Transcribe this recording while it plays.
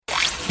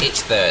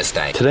It's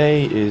Thursday.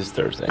 Today is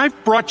Thursday.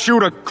 I've brought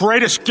you the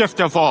greatest gift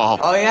of all.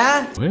 Oh,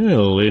 yeah?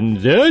 Well, in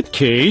that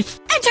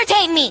case...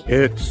 Entertain me!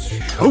 It's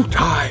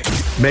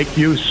showtime. Make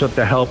use of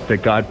the help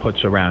that God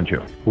puts around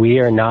you. We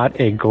are not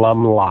a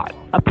glum lot.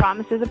 A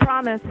promise is a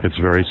promise. It's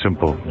very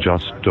simple.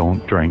 Just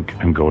don't drink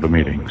and go to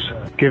meetings.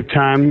 Give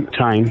time.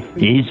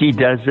 Easy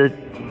does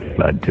it,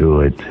 but do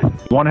it.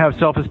 Want to have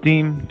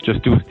self-esteem?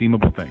 Just do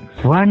esteemable things.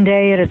 One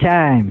day at a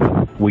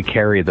time. We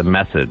carry the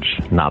message,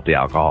 not the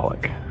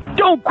alcoholic.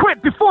 Don't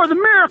quit before the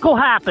miracle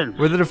happens.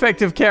 We're the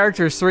Defective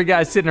Characters, three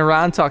guys sitting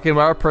around talking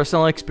about our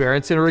personal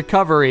experience in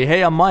recovery.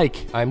 Hey, I'm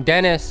Mike. I'm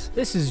Dennis.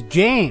 This is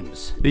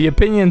James. The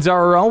opinions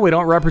are our own. We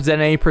don't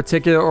represent any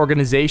particular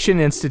organization,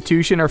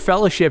 institution, or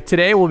fellowship.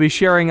 Today, we'll be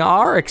sharing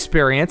our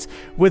experience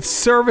with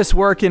service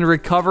work in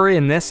recovery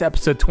in this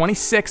episode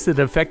 26 of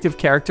the Defective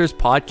Characters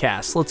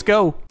podcast. Let's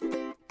go.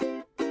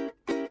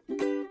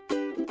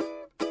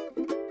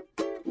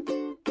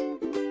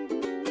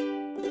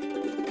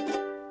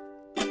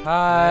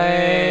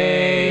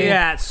 Hi.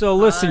 Yeah, so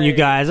listen, you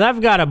guys,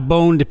 I've got a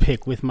bone to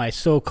pick with my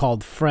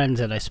so-called friends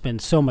that I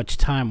spend so much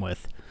time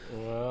with.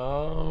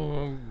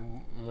 Well,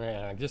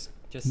 yeah, just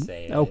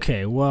say it.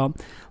 Okay, well,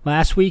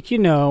 last week,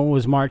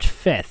 was March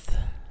 5th.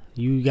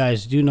 You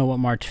guys do know what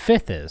March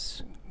 5th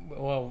is.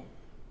 Well,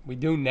 we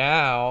do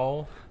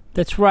now.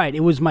 That's right.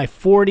 It was my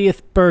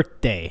 40th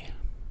birthday.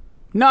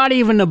 Not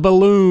even a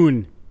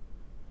balloon.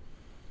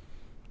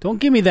 Don't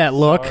give me that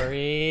look.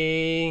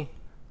 Sorry.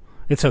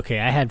 It's okay.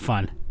 I had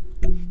fun.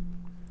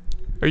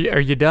 Are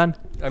you done?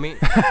 I mean,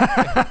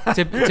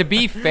 to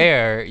be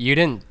fair, you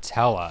didn't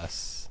tell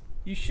us.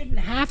 You shouldn't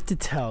have to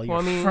tell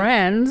your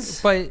friends.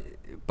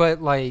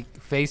 But like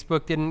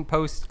Facebook didn't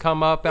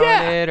come up on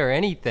it or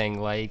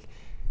anything. Like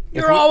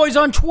you're always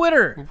on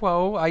Twitter.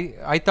 Well,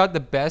 I thought the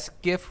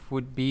best gift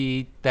would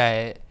be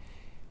that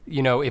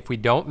if we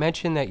don't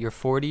mention that you're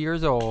 40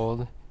 years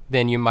old,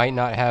 then you might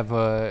not have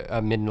a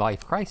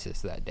midlife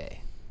crisis that day.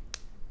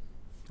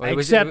 I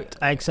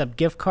accept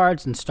gift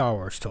cards and Star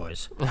Wars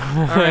toys. All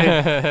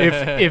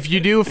right. If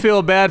you do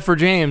feel bad for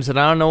James, and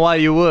I don't know why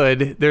you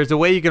would, there's a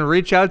way you can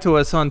reach out to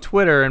us on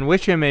Twitter and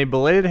wish him a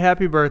belated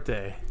happy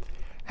birthday.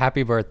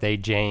 Happy birthday,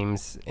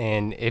 James.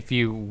 And if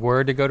you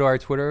were to go to our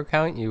Twitter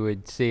account, you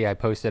would see I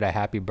posted a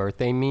happy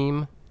birthday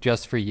meme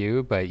just for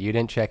you, but you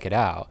didn't check it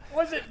out.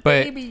 Was it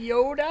Baby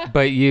Yoda?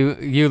 But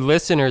you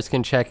listeners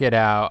can check it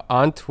out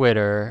on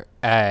Twitter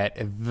at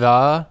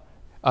 _characters,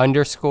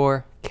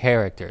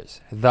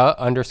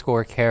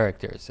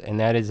 _characters, and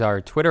that is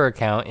our Twitter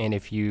account. And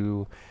if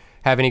you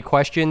have any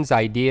questions,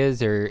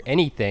 ideas, or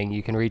anything,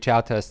 you can reach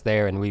out to us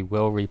there and we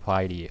will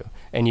reply to you.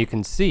 And you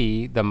can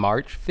see the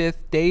March 5th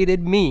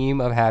dated meme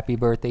of Happy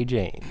Birthday,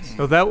 James.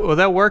 Will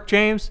that work,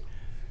 James?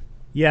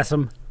 Yes,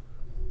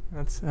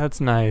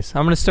 That's nice.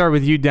 I'm going to start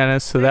with you,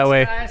 Dennis, so that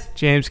way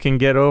James can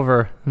get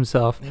over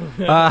himself.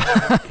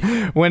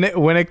 When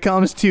it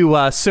comes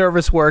to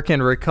service work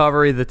and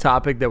recovery, the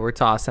topic that we're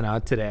tossing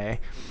out today,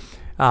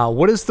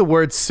 what does the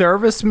word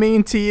service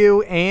mean to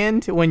you?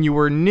 And when you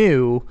were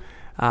new,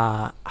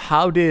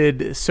 how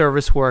did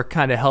service work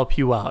kind of help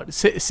you out?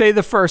 Say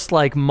the first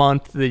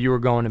month that you were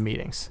going to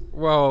meetings.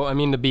 Well, I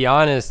mean, to be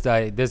honest,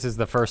 this is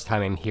the first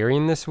time I'm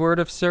hearing this word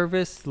of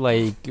service.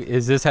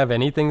 Does this have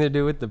anything to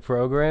do with the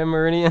program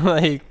or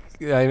anything?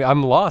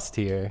 I'm lost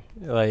here.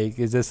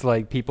 Is this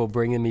people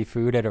bringing me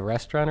food at a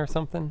restaurant or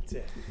something?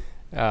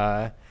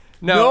 No,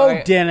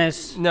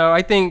 Dennis. No,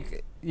 I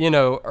think,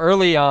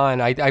 early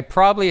on, I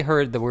probably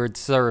heard the word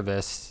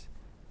service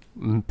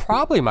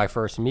probably my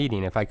first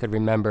meeting, if I could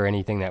remember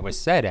anything that was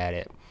said at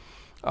it.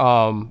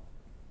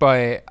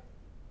 But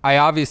I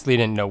obviously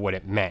didn't know what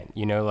it meant.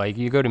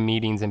 You go to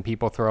meetings and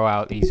people throw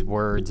out these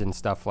words and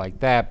stuff like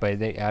that,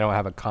 but I don't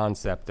have a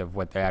concept of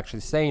what they're actually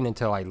saying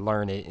until I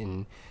learn it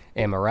and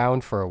am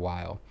around for a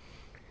while.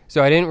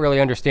 So I didn't really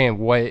understand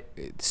what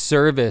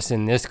service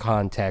in this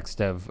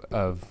context of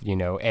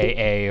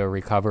AA or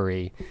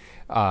recovery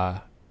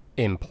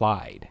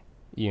implied.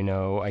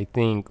 I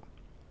think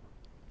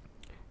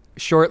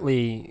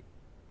shortly,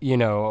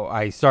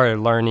 I started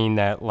learning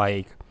that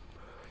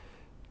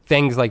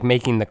things like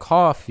making the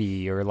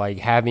coffee or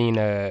having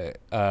a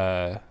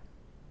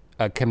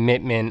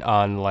commitment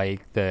on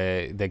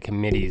the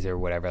committees or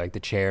whatever, the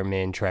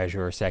chairman,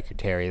 treasurer,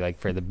 secretary,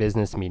 for the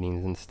business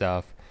meetings and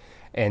stuff,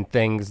 and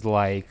things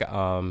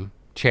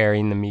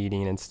chairing the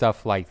meeting and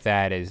stuff like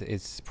that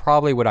is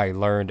probably what I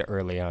learned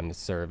early on the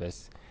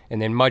service.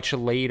 And then much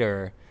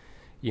later,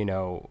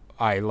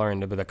 I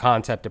learned about the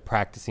concept of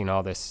practicing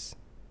all these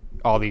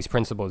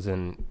principles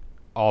in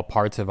all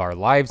parts of our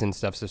lives and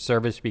stuff. So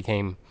service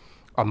became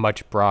a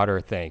much broader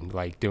thing,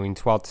 like doing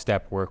 12th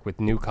step work with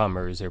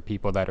newcomers or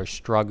people that are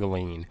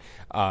struggling,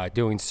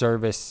 doing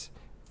service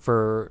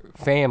for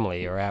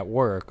family or at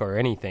work or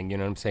anything, you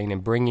know what I'm saying?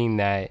 And bringing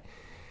that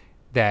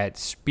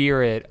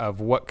spirit of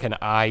what can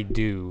I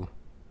do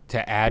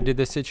to add to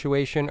the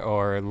situation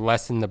or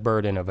lessen the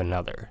burden of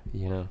another,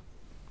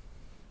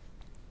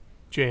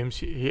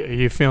 James,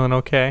 you feeling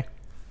okay?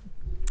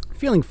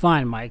 Feeling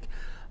fine, Mike.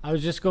 I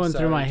was just going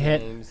through my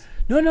head.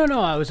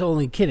 No, I was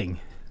only kidding.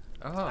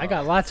 I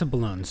got lots of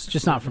balloons,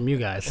 just not from you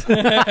guys.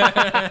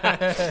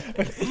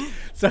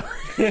 So,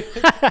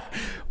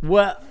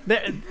 well,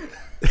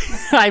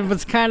 I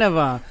was kind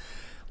of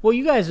well,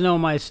 you guys know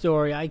my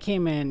story. I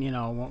came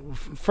in,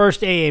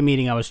 first AA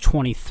meeting, I was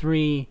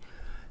 23.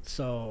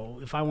 So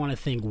if I want to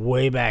think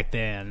way back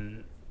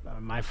then,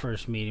 my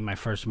first meeting, my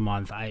first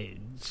month,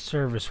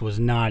 service was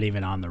not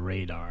even on the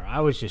radar. I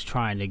was just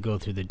trying to go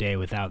through the day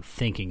without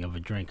thinking of a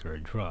drink or a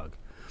drug.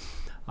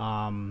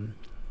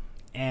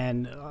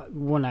 And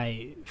when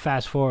I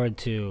fast forward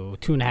to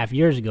 2.5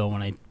 years ago,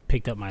 when I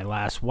picked up my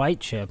last white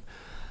chip,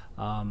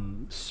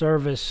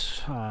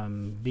 service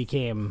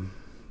became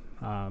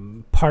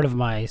part of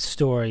my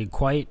story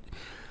quite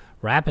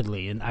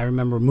rapidly. And I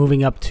remember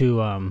moving up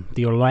to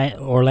the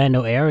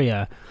Orlando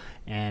area,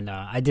 and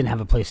I didn't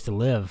have a place to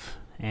live.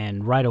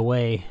 And right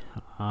away,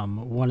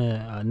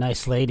 a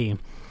nice lady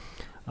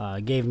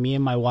gave me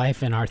and my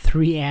wife and our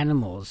 3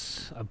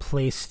 animals a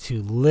place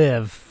to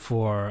live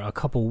for a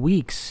couple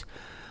weeks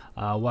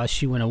while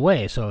she went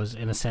away. So I was,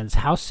 in a sense,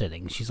 house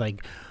sitting. She's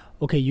like,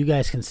 okay, you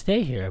guys can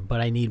stay here,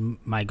 but I need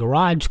my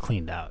garage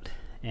cleaned out.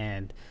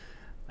 And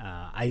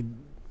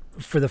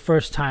for the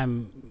first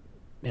time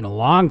in a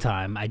long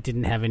time, I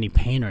didn't have any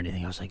pain or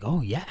anything. I was like,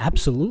 oh, yeah,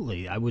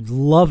 absolutely. I would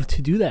love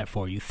to do that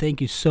for you. Thank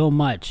you so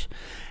much.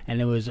 And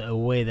it was a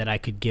way that I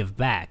could give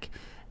back.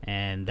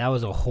 And that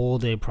was a whole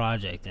day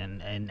project.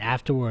 And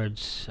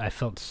afterwards, I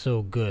felt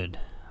so good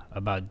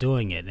about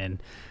doing it.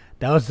 And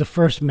that was the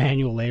first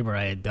manual labor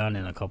I had done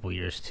in a couple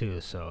years, too.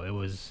 So it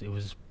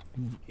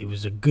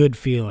was a good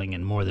feeling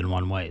in more than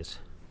one ways.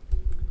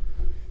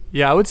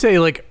 Yeah, I would say,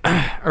 like,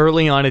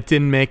 early on, it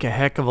didn't make a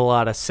heck of a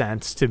lot of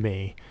sense to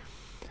me.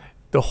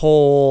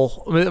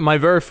 My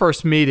very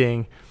first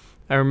meeting,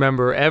 I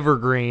remember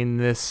Evergreen,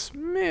 this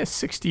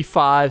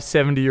 65,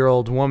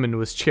 70-year-old woman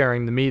was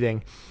chairing the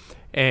meeting.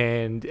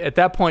 And at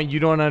that point, you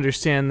don't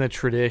understand the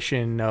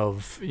tradition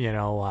of,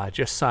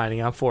 just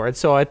signing up for it.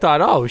 So I thought,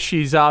 oh,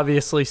 she's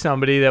obviously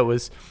somebody that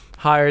was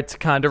hired to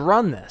kind of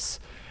run this.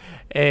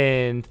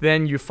 And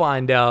then you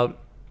find out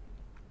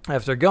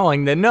after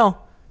going that, no,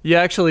 you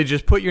actually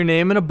just put your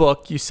name in a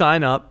book, you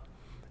sign up,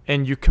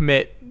 and you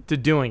commit to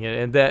doing it.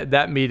 And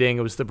that meeting,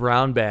 it was the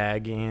Brown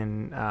Bag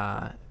in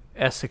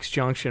Essex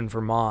Junction,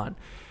 Vermont.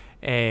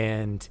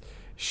 And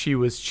she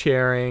was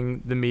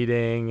chairing the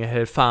meeting,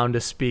 had found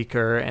a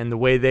speaker, and the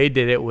way they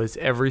did it was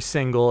it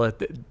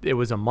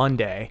was a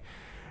Monday.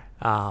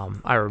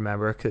 I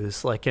remember,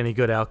 because like any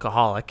good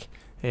alcoholic,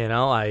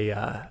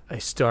 I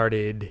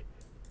started,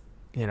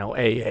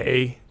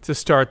 AA to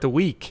start the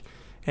week.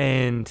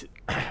 And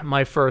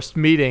my first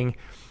meeting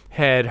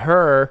had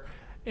her,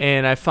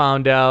 and I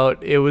found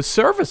out it was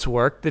service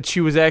work that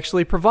she was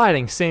actually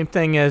providing. Same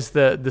thing as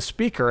the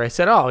speaker. I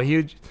said, oh,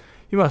 you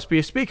must be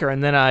a speaker.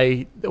 And then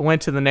I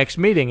went to the next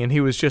meeting, and he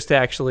was just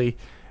actually,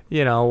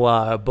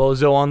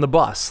 bozo on the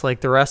bus, like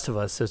the rest of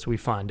us, as we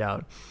find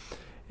out.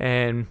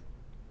 And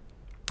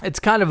it's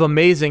kind of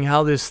amazing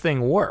how this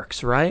thing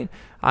works, right?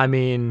 I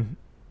mean,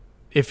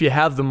 if you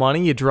have the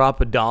money, you drop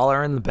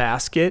 $1 in the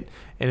basket,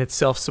 and it's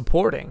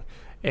self-supporting.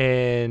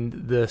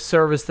 And the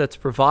service that's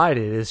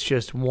provided is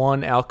just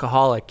one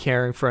alcoholic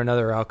caring for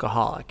another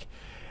alcoholic.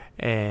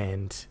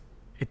 And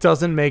it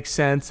doesn't make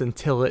sense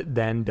until it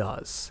then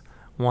does,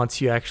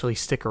 once you actually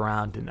stick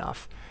around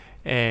enough.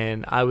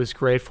 And I was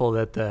grateful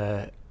that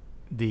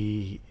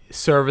the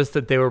service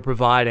that they were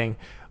providing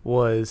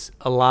was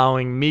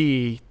allowing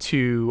me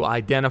to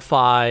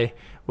identify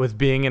with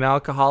being an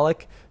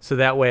alcoholic, so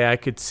that way I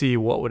could see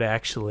what would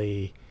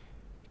actually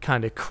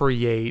kind of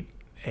create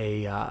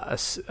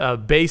a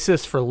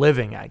basis for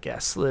living, I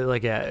guess,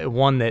 like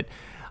one that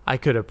I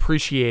could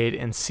appreciate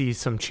and see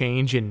some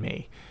change in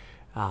me.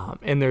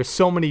 And there's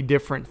so many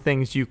different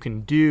things you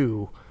can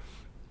do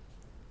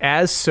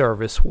as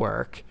service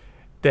work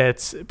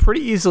that's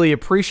pretty easily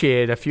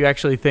appreciated if you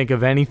actually think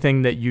of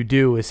anything that you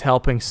do as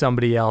helping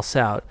somebody else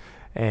out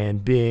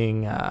and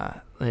being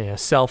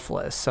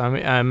selfless. I'm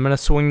going to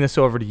swing this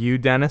over to you,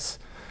 Dennis,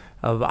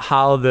 of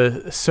how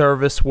the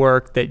service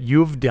work that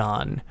you've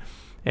done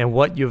and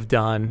what you've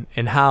done,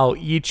 and how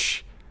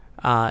each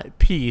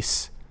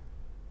piece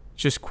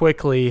just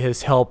quickly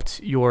has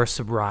helped your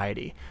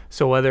sobriety.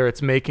 So whether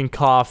it's making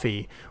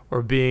coffee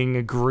or being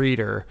a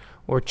greeter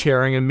or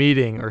chairing a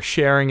meeting or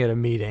sharing at a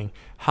meeting,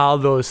 how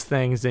those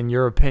things, in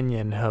your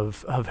opinion,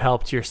 have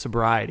helped your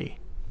sobriety.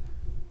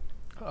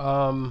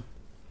 I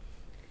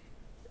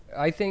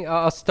think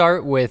I'll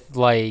start with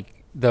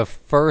like the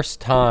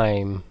first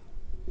time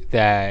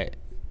that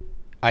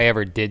I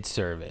ever did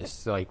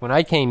service. Like when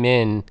I came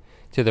in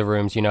to the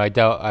rooms,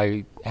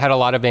 I had a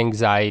lot of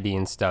anxiety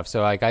and stuff.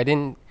 So like I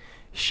didn't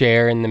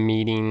share in the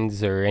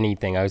meetings or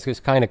anything. I was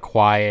just kind of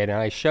quiet, and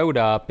I showed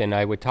up and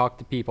I would talk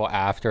to people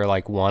after,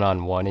 like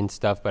one-on-one and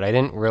stuff, but I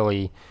didn't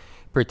really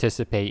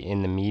participate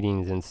in the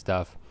meetings and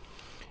stuff.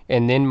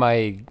 And then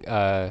my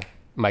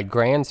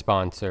grand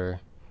sponsor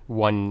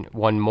one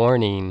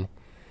morning,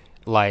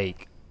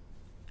 like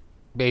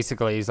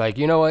basically he's like,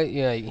 you know what?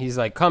 Yeah, he's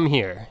like, come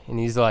here. And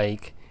he's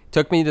like,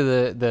 took me to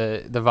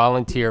the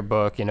volunteer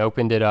book and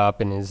opened it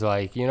up, and is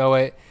like, you know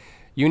what?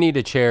 you need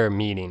to chair a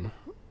meeting.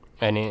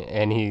 And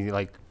he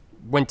like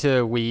went to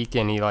a week,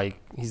 and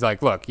he's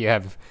like, look, you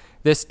have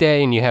this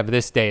day and you have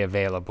this day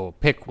available.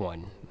 Pick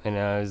one. And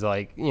I was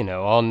like,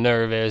 all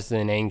nervous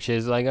and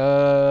anxious, like,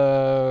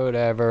 oh,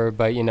 whatever.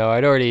 But,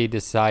 I'd already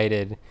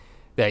decided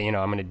that, I'm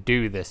going to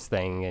do this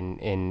thing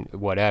and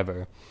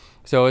whatever.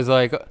 So I was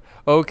like,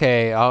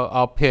 okay,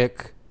 I'll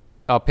pick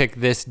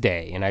this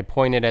day. And I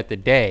pointed at the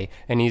day,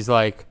 and he's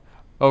like,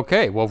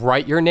 okay, well,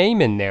 write your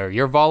name in there.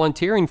 You're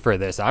volunteering for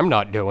this. I'm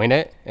not doing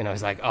it. And I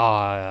was like,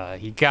 oh,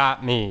 he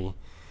got me.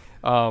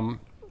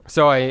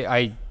 So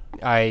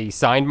I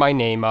signed my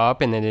name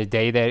up, and then the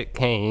day that it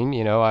came,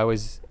 I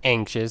was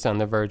anxious, on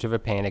the verge of a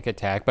panic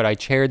attack, but I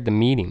chaired the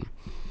meeting.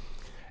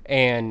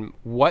 And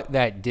what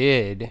that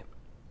did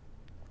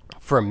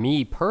for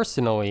me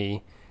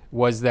personally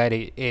was that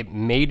it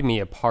made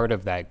me a part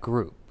of that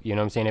group. You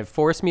know what I'm saying? It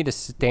forced me to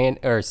stand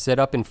or sit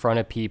up in front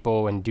of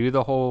people and do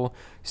the whole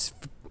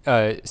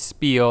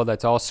spiel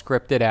that's all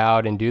scripted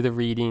out, and do the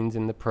readings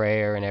and the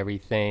prayer and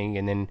everything.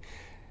 And then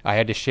I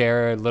had to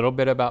share a little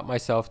bit about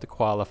myself to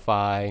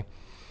qualify.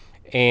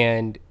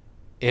 And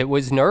it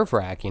was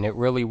nerve-wracking. It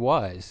really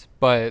was.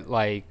 But,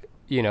 I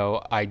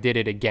did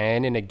it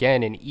again and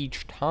again, and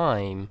each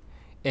time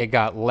it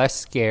got less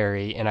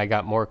scary and I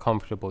got more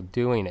comfortable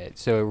doing it.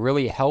 So it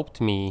really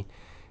helped me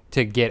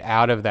to get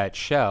out of that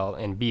shell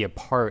and be a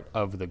part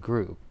of the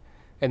group.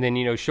 And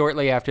then,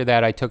 shortly after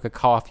that, I took a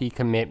coffee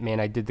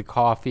commitment. I did the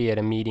coffee at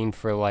a meeting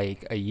for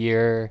like a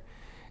year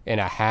and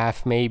a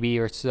half maybe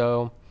or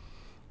so.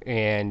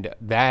 And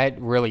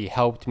that really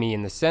helped me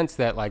in the sense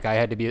that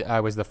I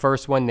was the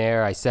first one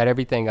there. I set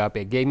everything up.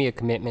 It gave me a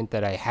commitment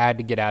that I had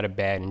to get out of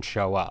bed and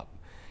show up,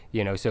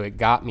 so it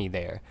got me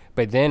there.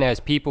 But then as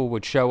people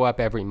would show up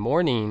every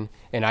morning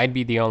and I'd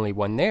be the only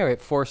one there,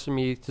 it forced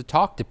me to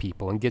talk to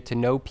people and get to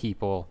know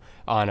people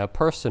on a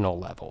personal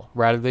level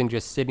rather than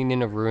just sitting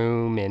in a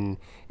room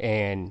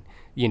and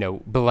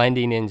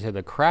blending into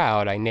the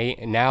crowd. I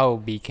now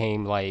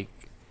became like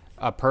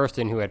a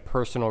person who had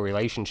personal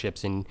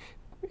relationships, and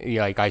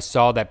I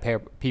saw that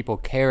people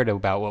cared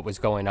about what was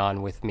going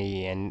on with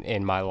me and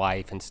in my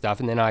life and stuff.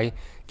 And then I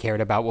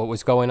cared about what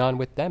was going on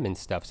with them and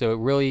stuff. So it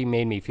really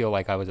made me feel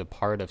like I was a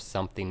part of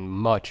something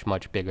much,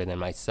 much bigger than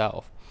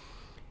myself.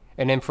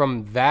 And then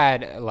from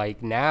that,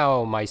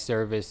 now my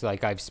service,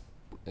 I've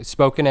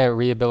spoken at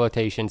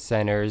rehabilitation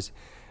centers.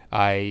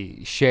 I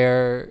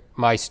share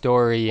my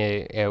story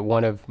at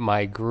one of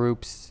my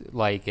groups,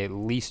 at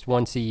least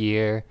once a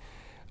year.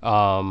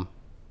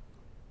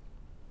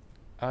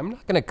 I'm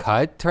not going to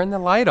cut. Turn the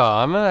light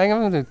on. I'm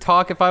going to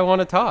talk if I want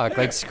to talk.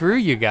 Screw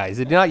you guys.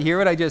 Did you not hear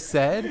what I just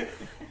said?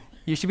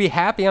 You should be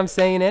happy I'm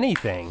saying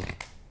anything.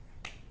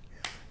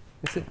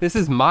 This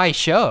is my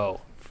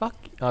show. Fuck.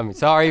 I'm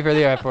sorry for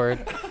the F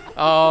word.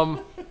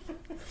 No,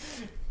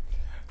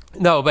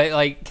 but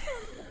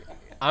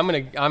I'm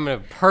gonna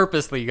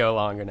purposely go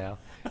longer now.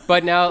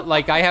 But now,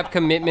 I have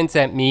commitments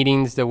at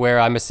meetings to where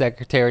I'm a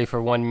secretary for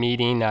one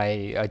meeting,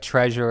 a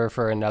treasurer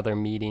for another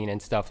meeting,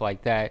 and stuff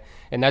like that.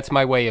 And that's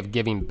my way of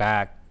giving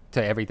back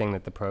to everything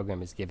that the program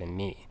has given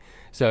me.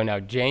 So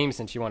now, James,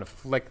 since you want to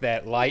flick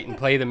that light and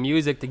play the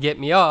music to get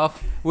me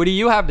off, what do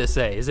you have to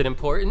say? Is it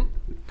important?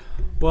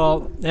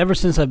 Well, ever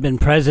since I've been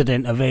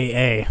president of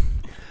AA,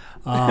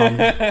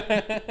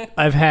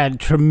 I've had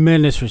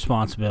tremendous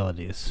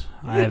responsibilities.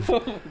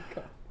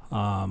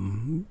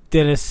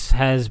 Dennis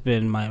has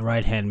been my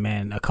right-hand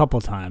man a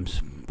couple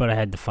times, but I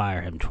had to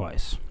fire him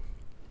twice.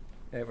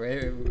 It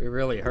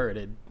really hurt.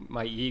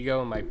 My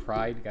ego and my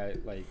pride got,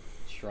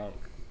 shrunk.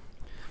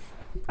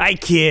 I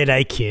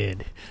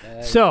kid.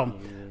 So,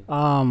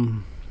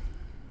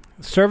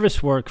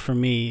 service work for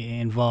me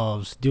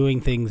involves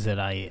doing things that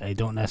I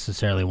don't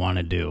necessarily want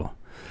to do,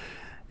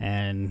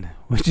 and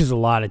which is a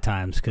lot of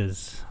times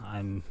because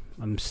I'm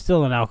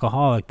still an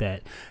alcoholic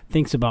that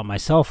thinks about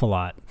myself a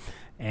lot.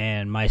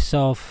 And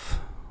myself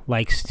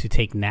likes to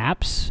take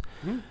naps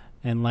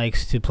and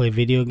likes to play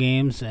video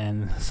games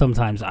and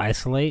sometimes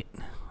isolate.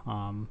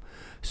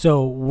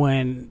 So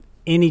when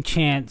any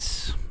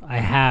chance I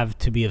have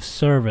to be of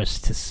service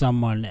to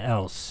someone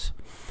else,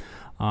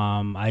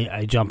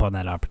 I jump on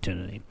that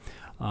opportunity.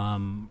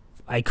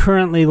 I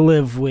currently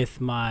live with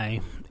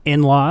my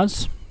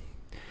in-laws,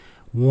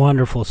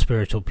 wonderful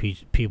spiritual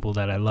people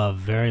that I love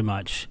very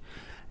much.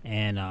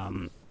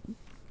 And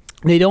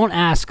they don't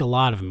ask a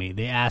lot of me.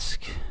 They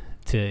ask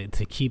to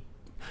keep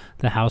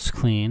the house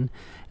clean,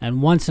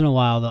 and once in a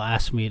while they'll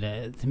ask me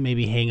to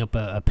maybe hang up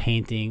a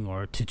painting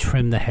or to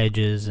trim the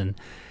hedges. And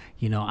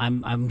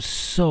I'm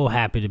so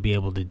happy to be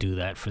able to do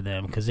that for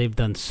them because they've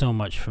done so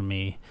much for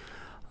me.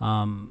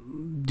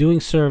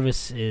 Doing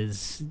service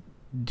is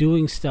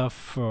doing stuff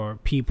for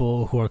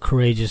people who are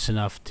courageous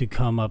enough to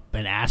come up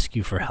and ask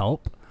you for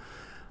help.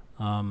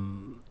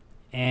 And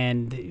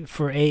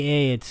for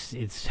AA,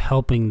 it's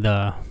helping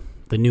the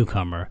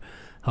newcomer,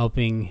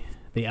 helping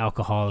the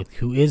alcoholic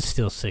who is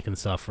still sick and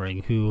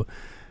suffering, who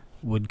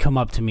would come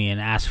up to me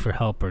and ask for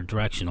help or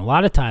direction. A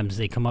lot of times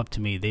they come up to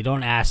me, they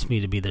don't ask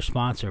me to be their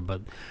sponsor, but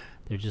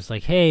they're just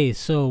like, hey,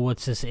 so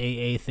what's this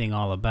AA thing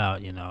all about,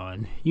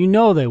 And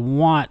they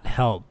want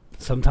help.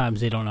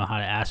 Sometimes they don't know how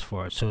to ask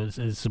for it, so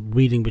it's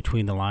reading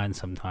between the lines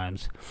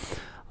sometimes.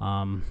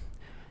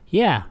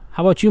 Yeah,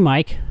 how about you,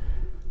 Mike?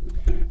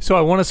 So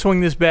I want to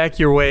swing this back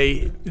your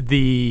way.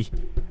 The,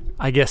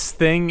 I guess,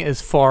 thing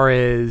as far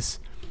as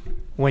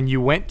when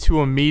you went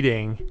to a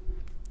meeting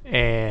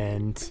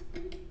and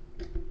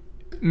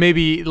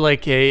maybe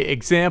like a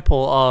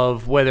example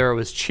of whether it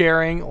was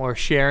chairing or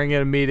sharing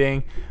at a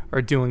meeting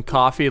or doing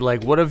coffee,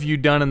 like what have you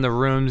done in the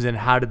rooms and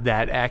how did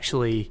that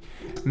actually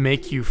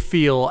make you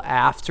feel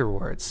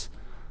afterwards?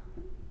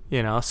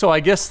 So I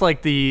guess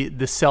like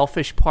the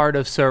selfish part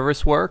of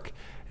service work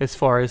as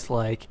far as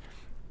like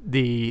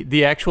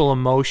the actual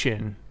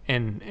emotion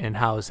and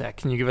how is that?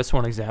 Can you give us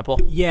one example?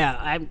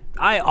 Yeah,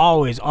 I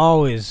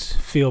always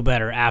feel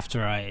better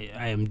after I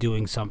am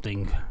doing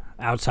something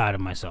outside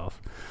of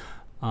myself.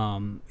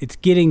 It's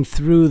getting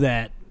through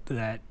that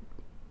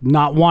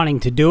not wanting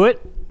to do it,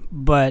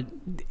 but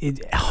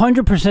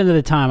 100% of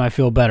the time I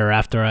feel better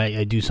after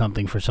I do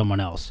something for someone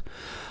else.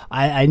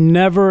 I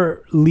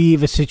never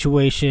leave a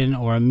situation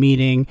or a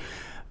meeting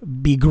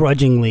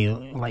begrudgingly,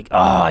 like,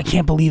 oh, I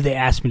can't believe they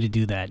asked me to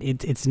do that.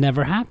 It's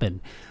never happened.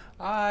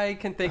 I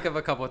can think of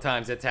a couple of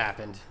times it's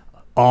happened.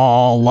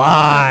 All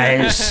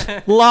lies.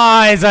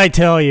 Lies, I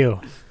tell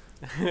you.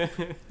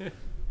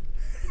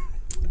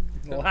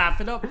 Laugh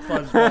it up,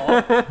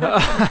 Fuzzball.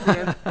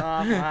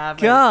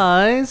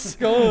 Guys.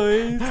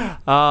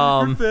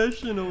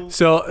 Professional.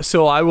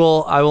 So I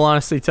will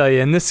honestly tell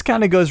you, and this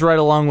kind of goes right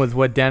along with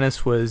what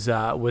Dennis was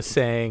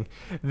saying.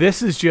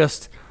 This is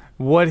just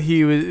what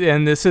he was,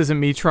 and this isn't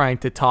me trying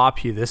to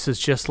top you. This is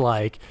just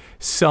like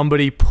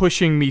somebody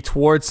pushing me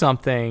towards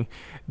something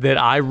that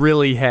I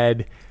really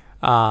had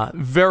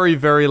very,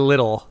 very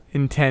little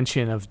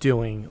intention of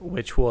doing,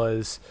 which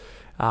was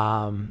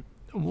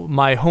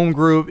my home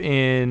group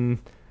in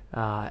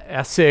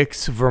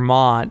Essex,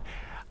 Vermont.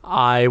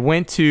 I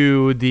went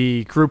to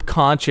the group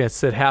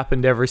conscience that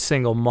happened every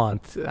single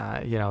month.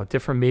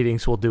 Different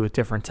meetings we'll do at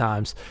different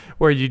times,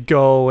 where you'd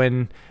go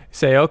and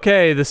say,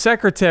 okay, the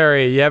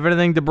secretary, you have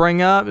anything to bring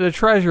up? The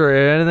treasurer,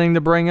 anything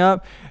to bring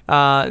up?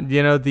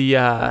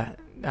 The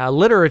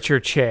literature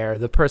chair,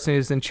 the person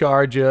who's in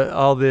charge of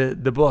all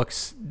the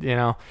books,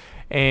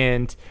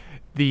 and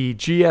the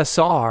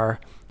GSR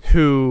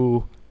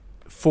who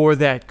for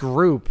that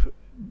group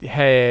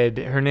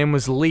her name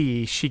was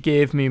Lee. She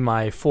gave me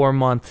my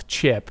 4-month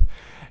chip,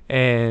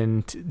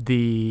 and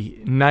the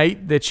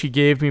night that she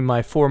gave me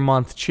my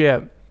 4-month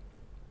chip,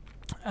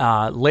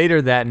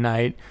 later that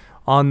night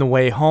on the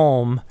way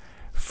home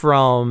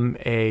from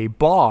a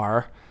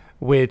bar,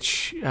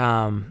 which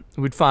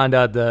we'd found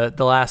out the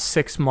last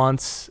 6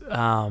 months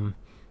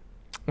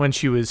when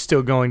she was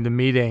still going to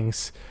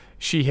meetings,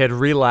 she had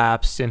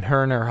relapsed, and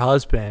her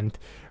husband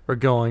were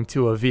going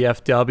to a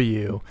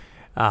VFW,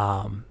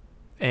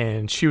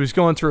 and she was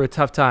going through a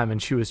tough time, and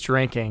she was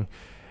drinking.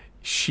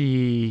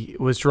 She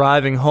was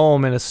driving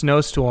home in a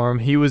snowstorm.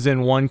 He was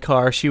in one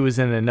car, she was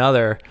in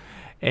another,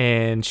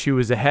 and she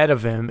was ahead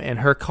of him, and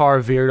her car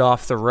veered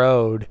off the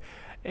road,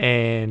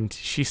 and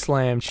she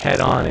slammed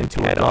head-on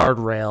into a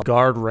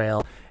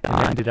guardrail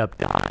and ended up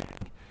dying.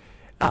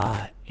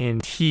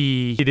 And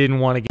he didn't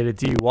want to get a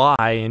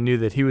DUI and knew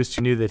that he was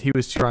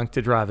too drunk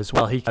to drive as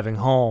well. He was driving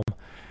home,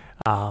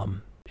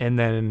 and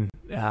then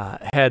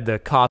had the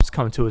cops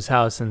come to his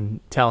house and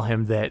tell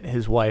him that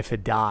his wife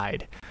had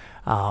died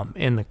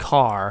in the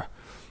car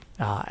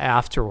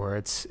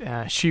afterwards.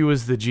 She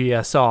was the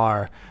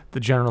GSR, the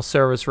General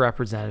Service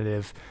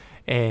Representative,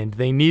 and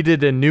they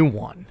needed a new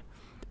one.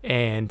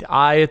 And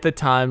I, at the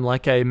time,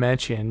 like I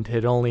mentioned,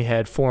 had only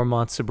had 4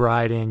 months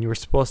sobriety, and you were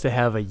supposed to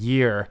have a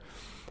year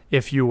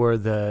if you were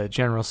the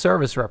General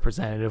Service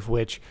Representative,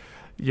 which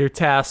your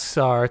tasks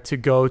are to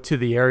go to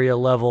the area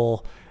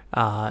level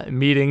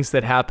meetings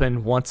that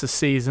happen once a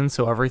season,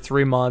 so every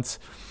 3 months,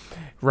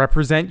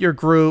 represent your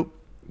group,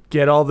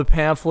 get all the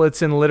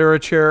pamphlets and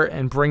literature,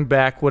 and bring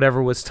back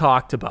whatever was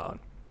talked about.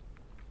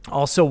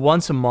 Also,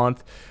 once a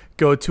month,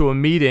 go to a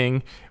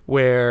meeting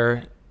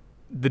where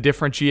the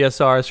different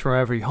GSRs from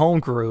every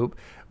home group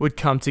would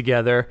come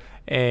together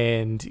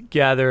and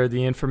gather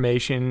the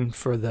information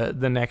for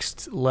the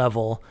next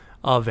level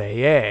of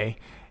AA,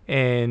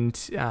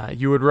 and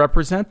you would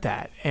represent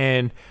that.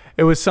 And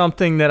it was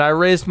something that I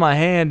raised my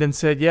hand and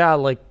said, yeah,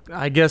 like,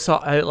 I guess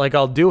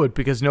I'll do it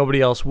because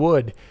nobody else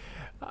would.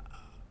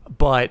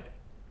 But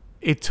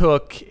it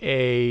took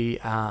a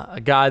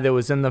guy that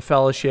was in the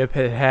fellowship,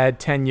 had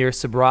 10 years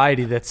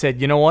sobriety, that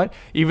said, you know what,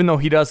 even though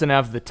he doesn't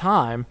have the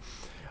time,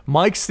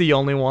 Mike's the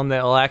only one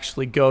that will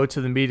actually go to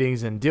the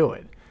meetings and do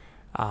it.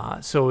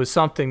 So it was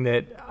something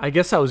that I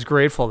guess I was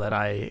grateful that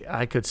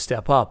I could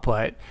step up,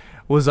 but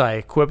was I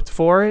equipped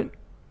for it?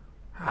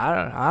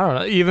 I don't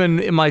know.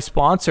 Even my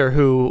sponsor,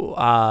 who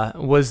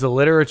was the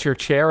literature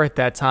chair at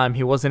that time,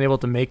 he wasn't able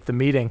to make the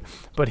meeting,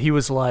 but he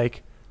was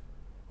like,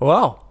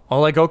 well,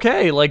 like,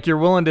 okay, like, you're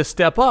willing to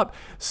step up.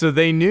 So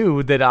they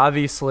knew that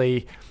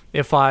obviously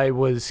if I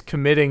was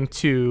committing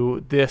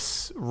to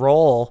this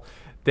role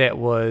that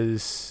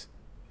was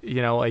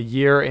a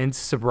year into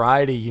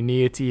sobriety, you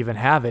needed to even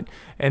have it.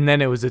 And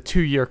then it was a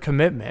 2-year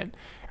commitment.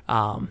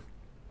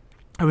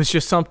 It was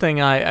just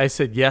something I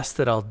said yes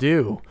that I'll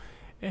do.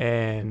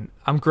 And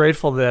I'm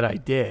grateful that I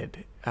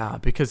did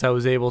because I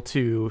was able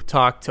to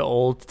talk to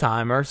old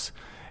timers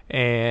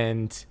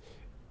and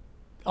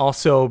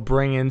also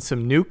bring in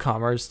some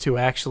newcomers to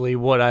actually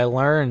what I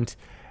learned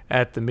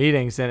at the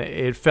meetings. And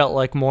it felt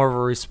like more of a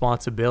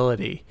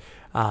responsibility,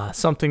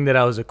 something that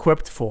I was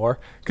equipped for,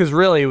 because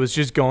really it was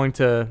just going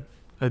to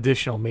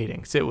additional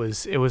meetings. It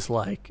was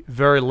like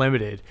very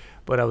limited,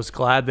 but I was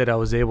glad that I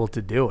was able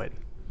to do it,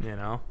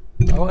 I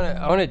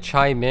want to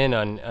chime in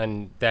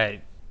on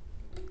that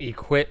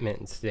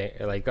equipment.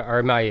 Like,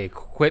 am I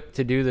equipped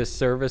to do this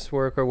service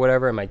work or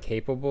whatever? Am I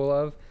capable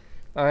of?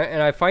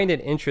 And I find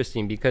it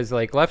interesting because,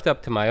 like, left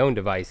up to my own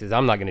devices,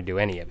 I'm not going to do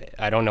any of it.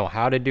 I don't know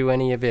how to do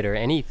any of it or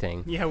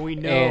anything. Yeah, we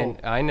know. And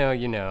I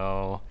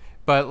know,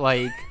 but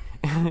like,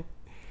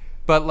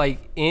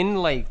 in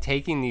like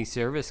taking these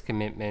service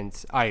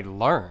commitments, I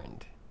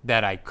learned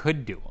that I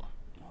could do them.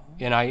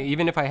 And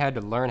even if I had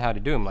to learn how to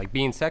do them, like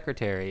being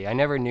secretary, I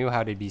never knew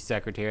how to be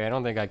secretary. I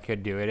don't think I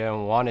could do it. I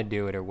don't want to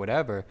do it or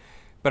whatever.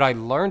 But I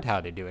learned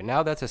how to do it.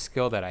 Now that's a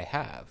skill that I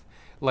have.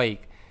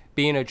 Like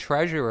being a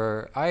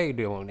treasurer,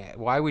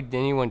 why would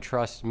anyone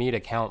trust me to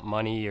count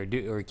money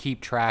or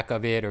keep track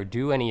of it or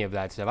do any of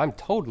that stuff? I'm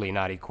totally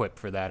not equipped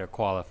for that or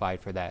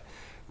qualified for that.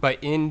 But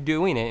in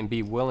doing it and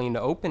be willing to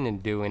open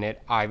and doing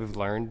it, I've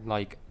learned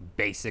like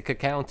basic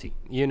accounting.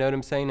 You know what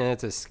I'm saying? And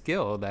it's a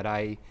skill that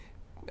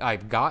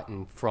I've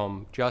gotten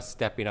from just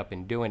stepping up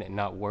and doing it and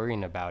not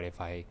worrying about if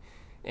I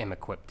am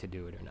equipped to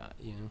do it or not,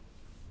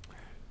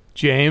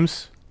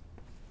 James,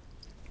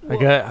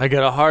 I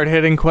got a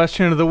hard-hitting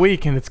question of the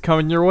week, and it's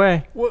coming your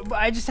way. Well,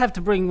 I just have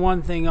to bring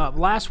one thing up.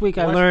 Last week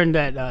I learned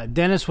that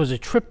Dennis was a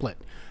triplet.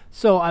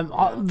 So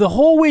the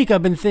whole week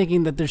I've been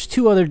thinking that there's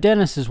 2 other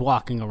Dennises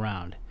walking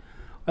around.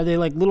 Are they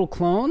like little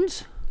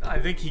clones? I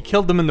think he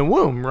killed them in the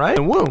womb, right?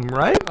 Oh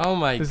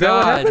my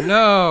God,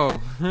 no.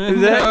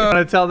 Is that? You want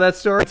to tell that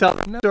story?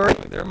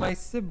 They're my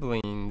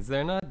siblings.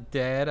 They're not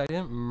dead. I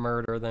didn't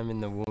murder them in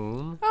the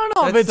womb. I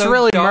don't know if it's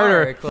really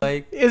murder.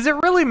 Like, is it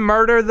really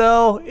murder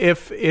though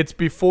if it's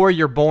before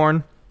you're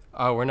born?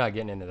 Oh, we're not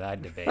getting into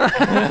that debate.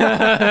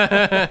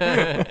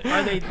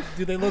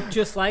 Do they look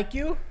just like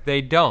you?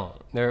 They don't.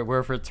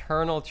 We're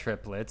fraternal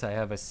triplets. I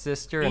have a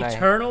sister and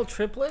Eternal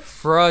triplets?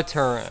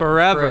 Fraternal.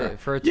 Forever.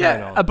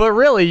 Fraternal. Yeah, but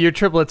really, you're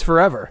triplets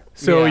forever.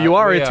 So you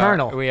are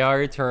eternal. We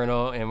are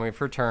eternal, and we're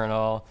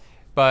fraternal.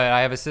 But I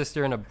have a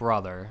sister and a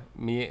brother.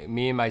 Me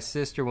and my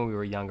sister, when we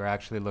were younger,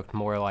 actually looked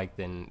more alike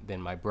than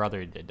my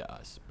brother did to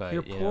us. But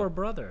Your poor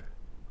brother.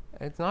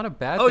 It's not a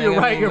bad thing. Oh, you're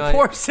right. I mean, your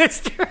poor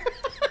sister.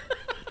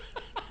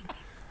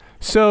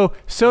 So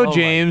oh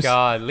James, my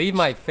God, leave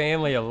my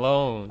family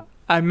alone.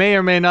 I may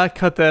or may not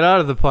cut that out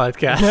of the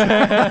podcast.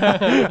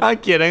 I'm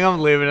kidding.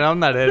 I'm leaving it. I'm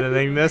not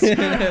editing this.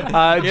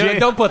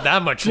 Don't put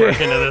that much work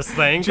into this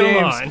thing.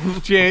 Come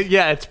on.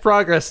 Yeah, it's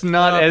progress,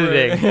 not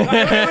editing.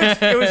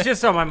 It was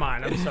just on my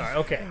mind. I'm sorry.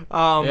 Okay.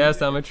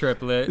 Yes, I'm a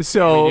triplet.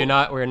 So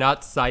we're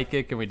not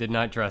psychic, and we did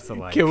not dress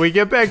alike. Can we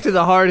get back to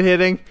the hard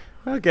hitting?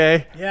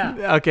 Okay.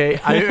 Yeah. Okay.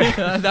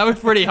 That was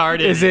pretty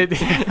hard. Is it?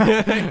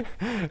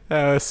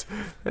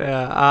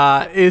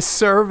 Is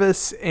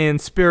service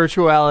and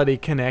spirituality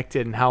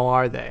connected, and how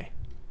are they?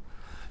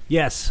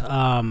 Yes,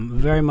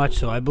 very much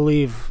so. I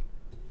believe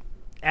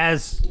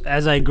as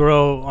I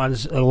grow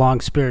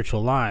along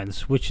spiritual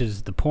lines, which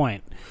is the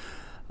point,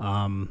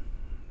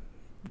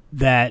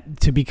 that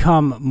to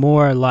become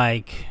more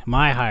like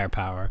my higher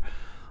power,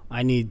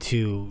 I need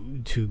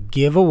to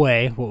give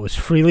away what was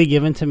freely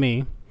given to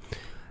me.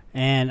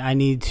 And I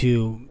need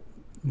to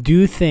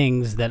do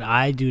things that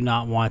I do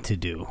not want to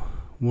do.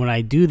 When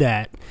I do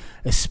that,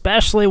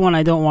 especially when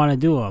I don't want to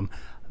do them,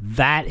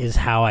 that is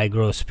how I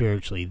grow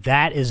spiritually.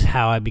 That is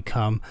how I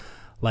become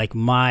like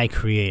my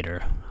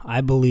creator. I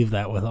believe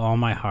that with all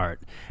my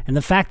heart. And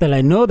the fact that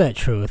I know that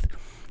truth,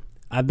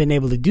 I've been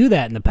able to do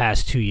that in the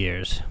past 2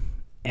 years.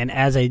 And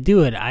as I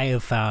do it, I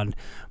have found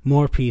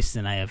more peace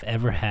than I have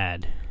ever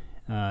had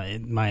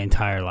in my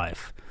entire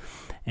life.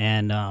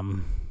 And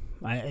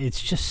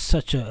it's just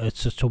such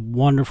a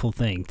wonderful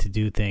thing to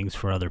do things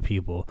for other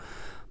people.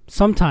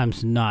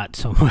 Sometimes not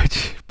so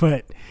much,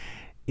 but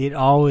it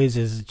always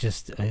is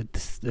just a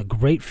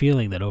great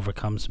feeling that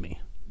overcomes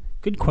me.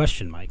 Good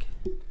question, Mike.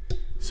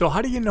 So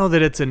how do you know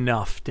that it's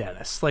enough,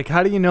 Dennis? Like,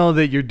 how do you know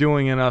that you're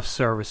doing enough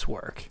service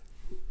work?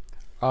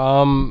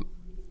 I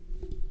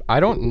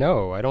don't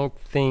know. I don't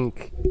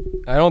think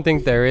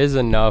there is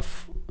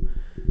enough.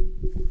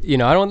 I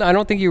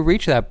don't think you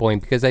reach that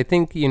point, because I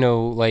think,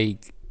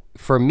 like,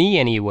 for me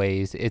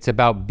anyways, it's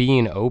about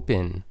being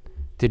open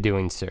to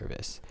doing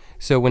service.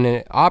 So when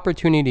an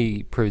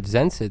opportunity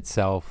presents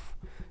itself,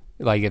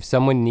 like if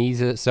someone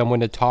needs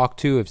someone to talk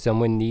to, if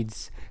someone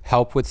needs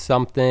help with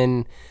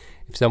something,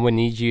 if someone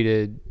needs you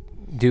to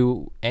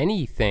do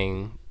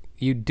anything,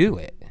 you do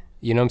it.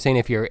 You know what I'm saying?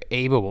 If you're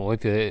able,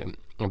 if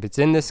it's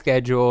in the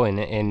schedule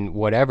and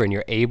whatever, and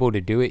you're able to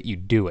do it, you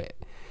do it.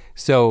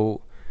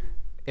 So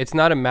it's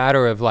not a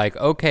matter of like,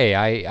 okay,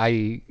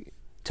 I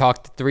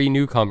talked to 3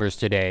 newcomers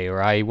today,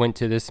 or I went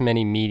to this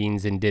many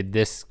meetings and did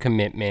this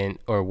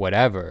commitment or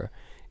whatever.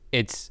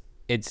 It's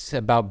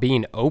about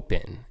being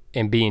open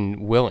and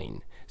being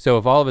willing. So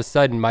if all of a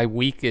sudden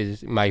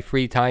my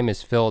free time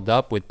is filled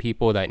up with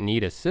people that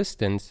need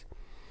assistance,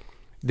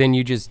 then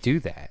you just do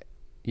that.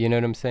 You know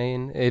what I'm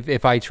saying?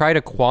 If I try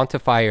to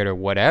quantify it or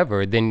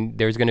whatever, then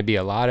there's going to be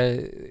a lot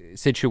of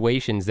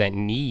situations that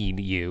need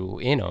you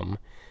in them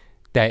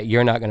that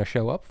you're not going to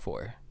show up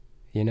for,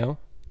 you know?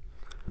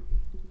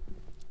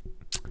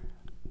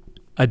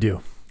 I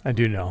do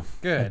know.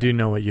 Good. I do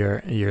know what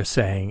you're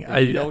saying.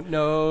 You don't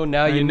know,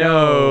 now you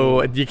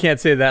know. You can't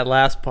say that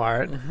last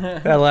part.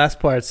 That last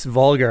part's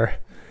vulgar.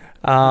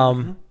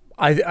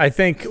 I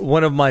think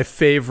one of my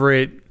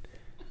favorite,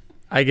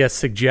 I guess,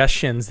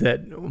 suggestions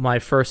that my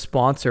first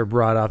sponsor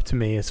brought up to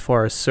me as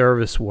far as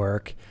service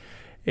work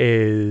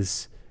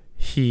is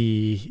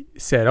he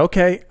said,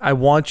 okay, I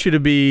want you to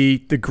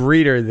be the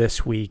greeter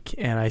this week.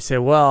 And I said,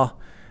 well,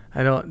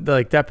 I don't,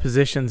 like, that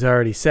position's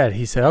already set.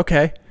 He said,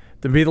 okay,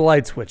 then be the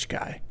light switch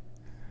guy.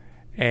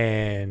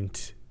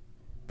 And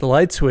the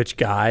light switch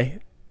guy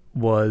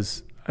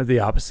was the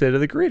opposite of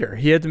the greeter.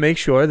 He had to make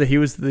sure that he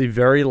was the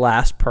very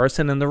last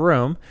person in the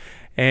room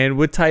and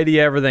would tidy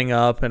everything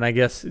up, and I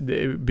guess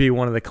be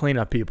one of the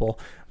cleanup people.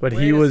 But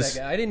Wait a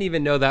second. I didn't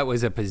even know that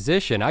was a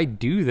position. I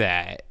do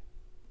that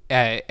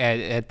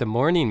at the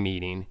morning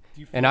meeting.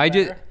 Do you feel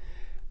better?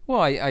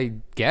 I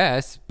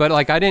guess, but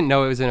like I didn't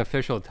know it was an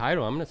official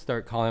title. I'm gonna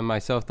start calling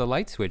myself the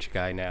light switch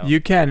guy now.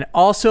 You can.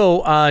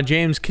 Also,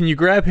 James, can you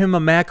grab him a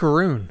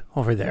macaroon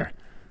over there?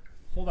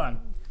 Hold on.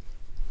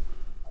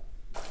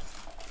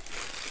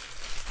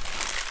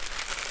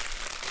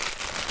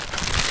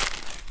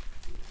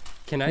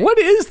 Can I? What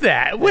is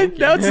that?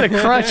 That's the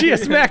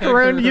crunchiest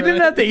macaroon. You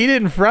didn't have to eat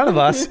it in front of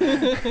us.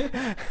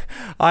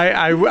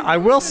 I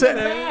will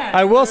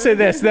say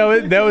this.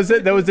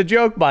 That was a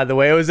joke, by the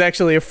way. It was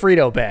actually a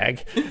Frito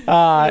bag.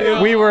 I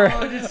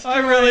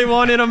really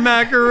wanted a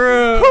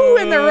macaroon. Who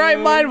in their right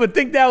mind would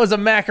think that was a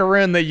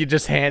macaroon that you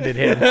just handed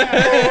him?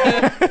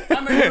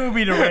 I'm a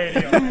newbie to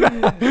radio.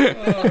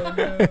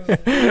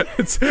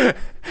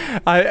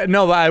 But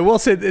I will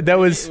say that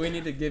was. We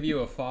need to give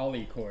you a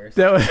folly course.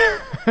 That was.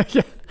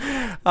 Yeah.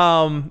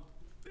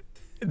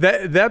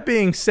 That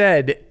being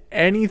said,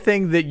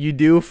 anything that you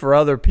do for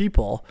other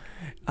people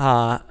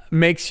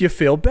makes you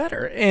feel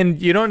better,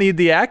 and you don't need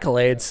the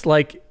accolades.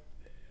 Like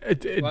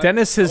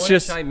Dennis has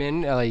just chime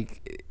in.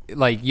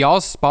 Like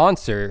y'all's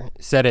sponsor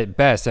said it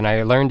best, and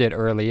I learned it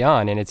early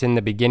on, and it's in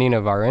the beginning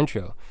of our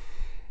intro.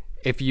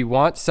 If you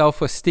want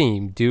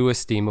self-esteem, do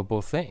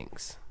esteemable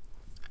things.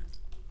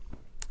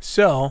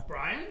 So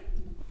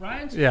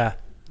Brian's? Yeah.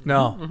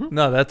 No,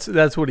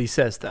 that's what he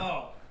says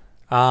though.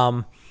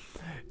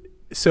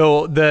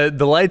 So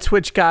the light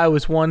switch guy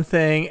was one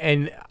thing,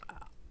 and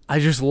I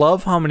just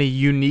love how many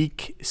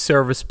unique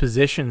service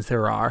positions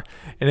there are,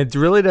 and it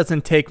really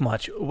doesn't take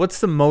much. What's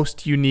the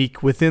most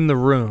unique within the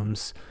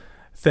rooms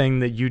thing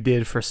that you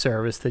did for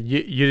service that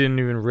you didn't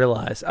even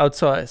realize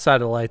outside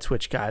of the light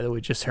switch guy that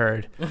we just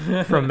heard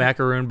from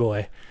Macaroon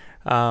Boy?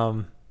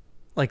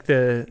 Like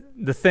the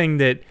thing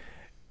that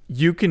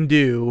you can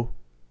do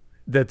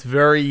that's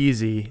very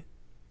easy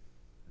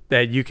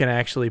that you can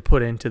actually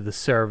put into the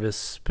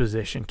service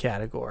position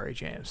category,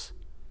 James?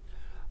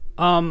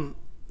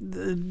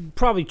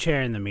 Probably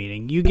chairing the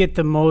meeting. You get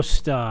the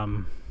most.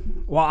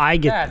 I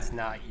get. That's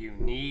not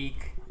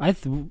unique.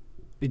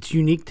 It's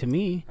unique to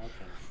me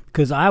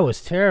because I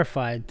was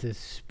terrified to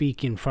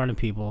speak in front of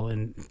people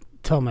and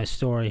tell my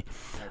story.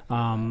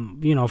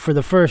 For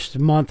the first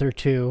month or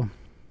two,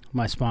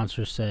 my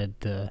sponsor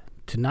said to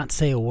not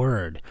say a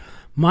word.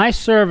 My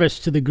service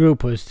to the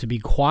group was to be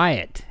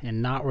quiet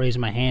and not raise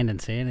my hand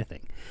and say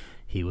anything.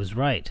 He was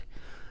right.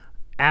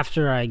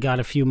 After I got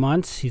a few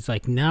months, he's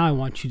like, now I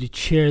want you to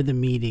chair the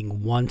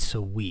meeting once a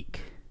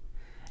week.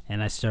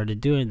 And I started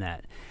doing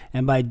that.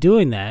 And by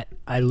doing that,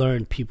 I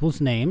learned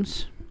people's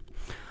names.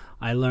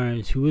 I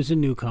learned who was a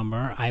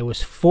newcomer. I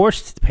was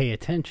forced to pay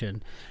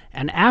attention.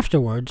 And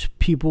afterwards,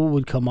 people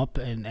would come up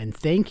and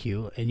thank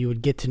you, and you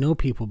would get to know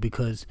people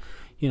because,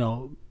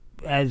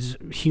 as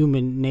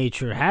human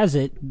nature has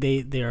it,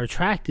 they're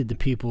attracted to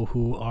people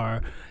who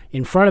are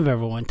in front of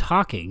everyone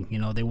talking.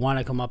 They want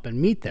to come up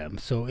and meet them.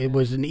 So it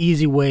was an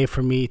easy way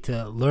for me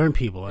to learn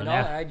people. And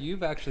I'll add,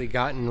 you've actually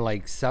gotten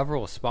like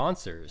several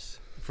sponsors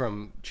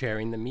from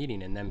chairing the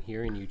meeting and them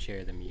hearing you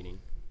chair the meeting.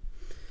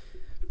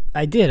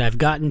 I did. I've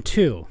gotten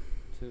 2.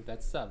 So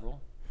that's several.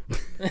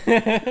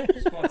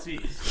 Sponsees,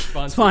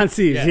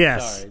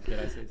 yes. Sorry, did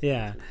I say sponsee?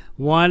 Yeah.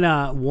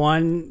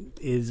 One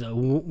is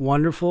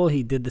wonderful.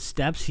 He did the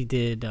steps. He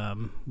did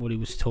what he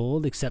was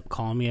told, except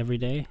call me every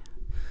day.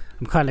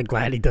 I'm kind of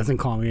glad he doesn't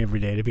call me every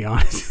day, to be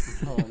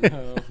honest. Oh,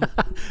 no.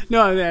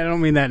 No, I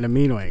don't mean that in a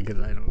mean way,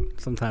 because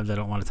sometimes I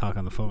don't want to talk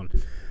on the phone.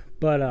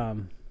 But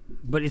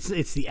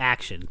it's the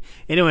action.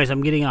 Anyways,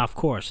 I'm getting off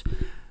course.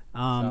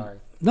 Sorry.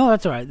 No,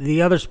 that's all right.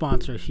 The other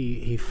sponsor,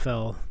 he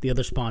fell. The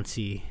other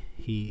sponsee,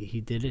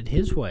 he did it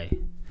his way.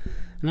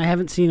 and I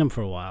haven't seen him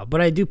for a while,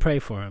 but I do pray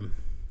for him.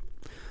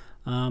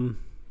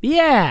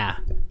 Yeah.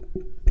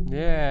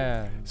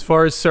 As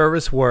far as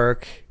service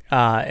work,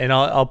 and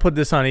I'll put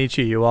this on each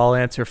of you. I'll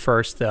answer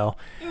first though.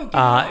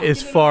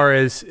 As far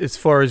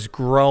as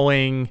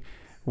growing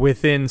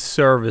within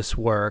service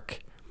work,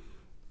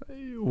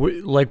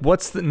 like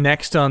what's the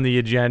next on the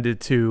agenda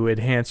to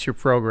enhance your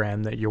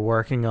program that you're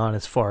working on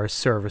as far as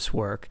service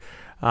work?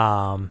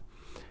 One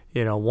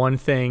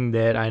thing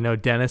that I know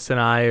Dennis and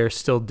I are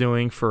still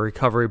doing for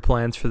recovery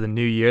plans for the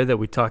new year that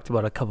we talked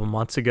about a couple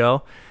months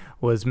ago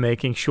was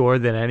making sure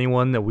that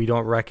anyone that we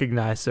don't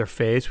recognize their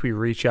face, we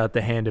reach out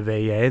the hand of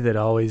AA. That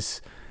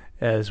always,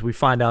 as we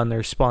find out in the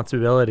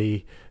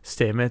responsibility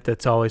statement,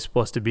 that's always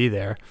supposed to be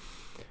there.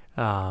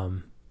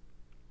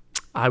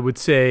 I would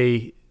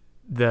say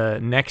the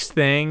next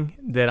thing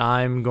that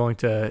I'm going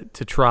to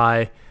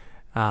try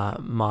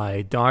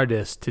my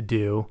darndest to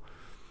do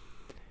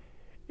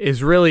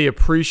is really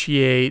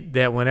appreciate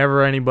that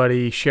whenever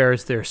anybody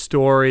shares their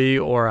story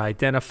or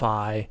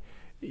identify,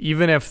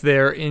 even if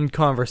they're in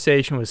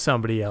conversation with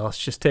somebody else,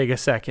 just take a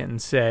second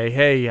and say,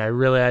 hey, I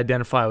really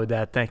identify with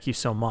that. Thank you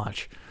so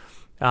much.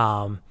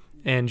 And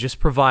just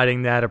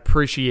providing that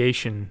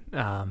appreciation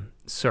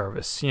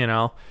service,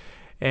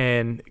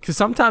 and because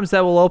sometimes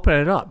that will open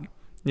it up.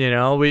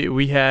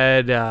 We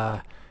had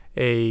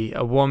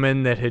a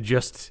woman that had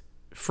just,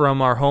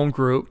 from our home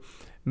group,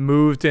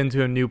 moved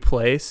into a new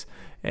place,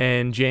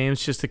 and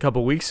James just a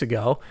couple weeks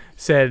ago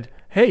said,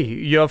 hey,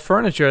 you have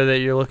furniture that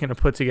you're looking to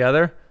put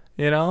together,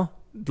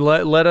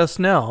 let us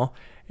know.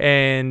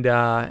 And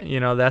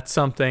that's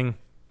something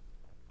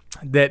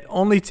that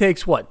only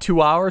takes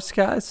 2 hours,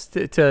 guys,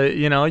 to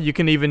you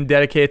can even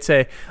dedicate,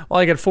 say,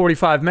 I got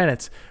 45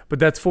 minutes, but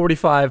that's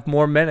 45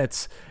 more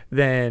minutes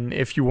than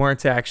if you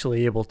weren't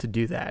actually able to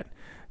do that.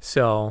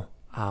 So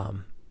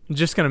I'm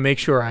just going to make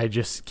sure I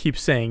just keep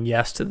saying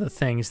yes to the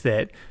things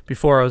that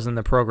before I was in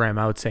the program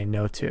I would say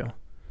no to.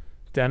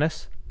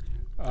 Dennis?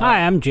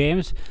 Hi, I'm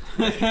James.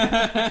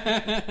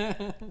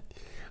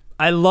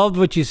 I loved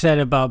what you said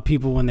about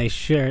people when they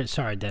share.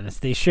 Sorry, Dennis.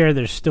 They share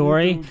their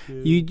story.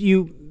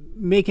 You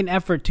make an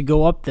effort to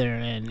go up there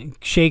and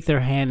shake their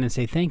hand and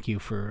say thank you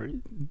for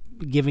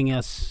giving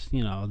us,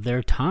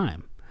 their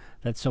time.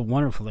 That's a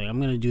wonderful thing. I'm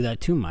going to do that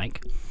too,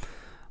 Mike.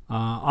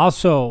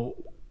 Also,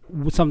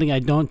 something I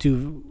don't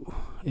do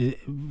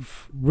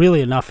really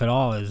enough at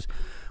all is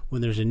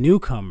when there's a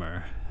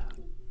newcomer,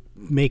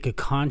 make a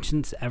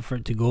conscious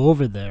effort to go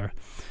over there,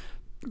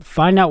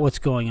 find out what's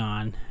going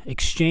on,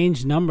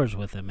 exchange numbers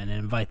with them, and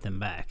invite them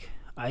back.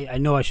 I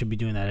know I should be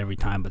doing that every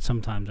time, but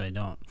sometimes I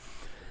don't.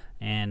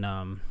 And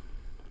a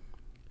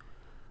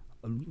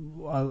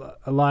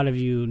lot of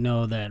you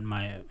know that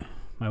my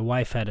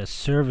wife had a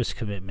service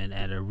commitment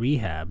at a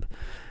rehab,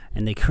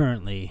 and they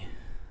currently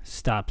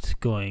stopped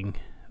having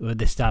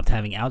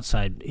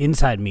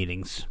inside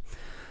meetings.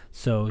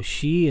 So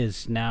she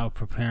is now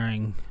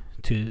preparing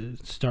to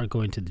start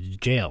going to the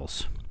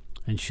jails,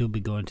 and she'll be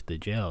going to the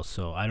jail.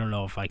 So I don't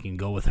know if I can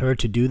go with her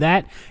to do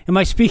that. Am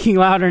I speaking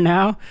louder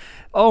now?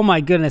 Oh my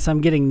goodness,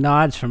 I'm getting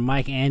nods from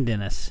Mike and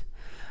Dennis.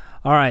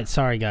 All right,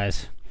 sorry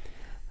guys.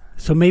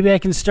 So maybe I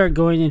can start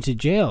going into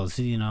jails,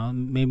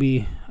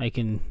 maybe I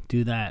can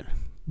do that.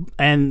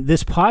 And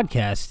this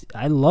podcast,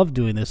 I love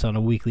doing this on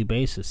a weekly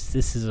basis.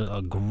 This is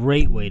a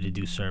great way to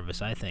do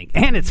service, I think.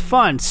 And it's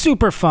fun,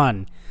 super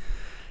fun.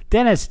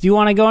 Dennis, do you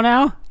want to go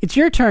now? It's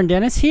your turn,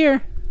 Dennis.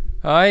 Here.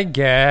 I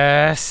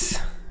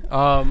guess.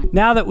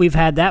 Now that we've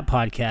had that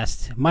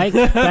podcast, Mike,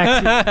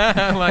 back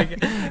to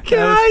Can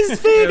I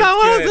speak? I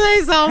want to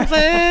say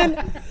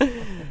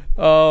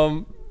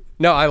something.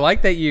 No, I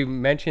like that you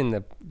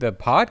mentioned the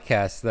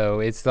podcast, though.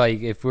 It's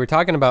like, if we're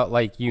talking about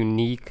like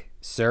unique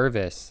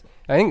service,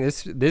 I think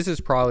this is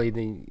probably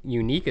the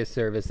uniquest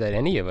service that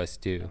any of us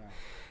do.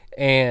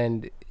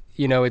 And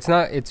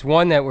it's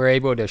one that we're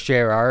able to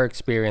share our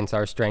experience,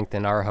 our strength,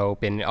 and our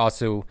hope, and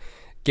also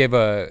give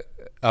a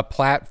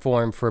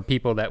platform for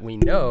people that we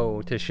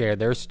know to share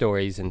their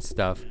stories and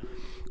stuff.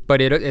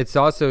 But it's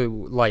also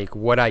like,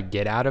 what I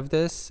get out of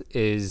this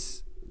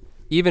is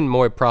even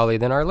more probably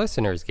than our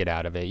listeners get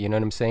out of it. You know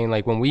what I'm saying?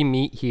 Like when we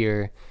meet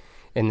here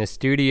in the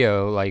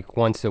studio like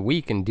once a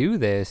week and do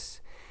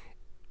this,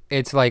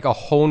 it's like a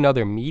whole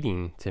nother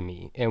meeting to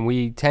me. And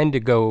we tend to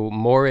go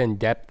more in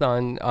depth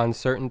on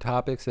certain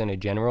topics than a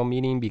general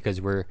meeting because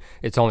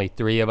it's only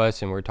three of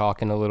us and we're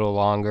talking a little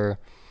longer.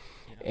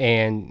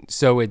 And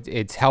so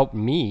it's helped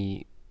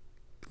me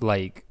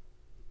like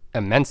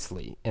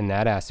immensely in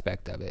that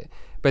aspect of it.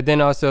 But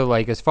then also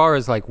like as far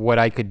as like what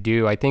I could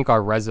do, I think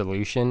our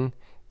resolution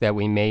that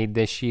we made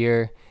this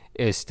year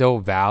is still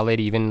valid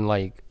even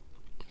like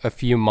a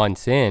few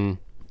months in,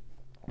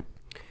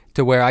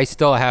 to where I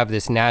still have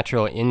this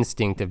natural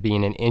instinct of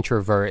being an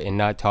introvert and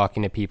not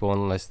talking to people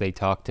unless they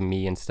talk to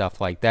me and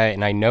stuff like that.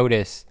 And I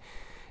notice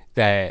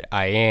that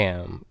I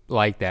am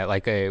like that.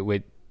 Like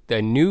with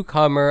the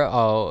newcomer,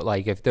 I'll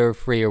like, if they're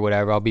free or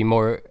whatever, I'll be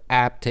more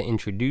apt to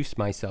introduce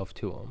myself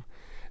to them.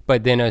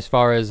 But then as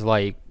far as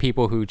like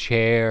people who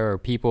chair or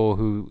people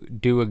who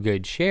do a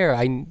good share,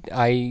 I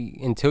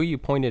until you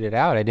pointed it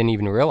out, I didn't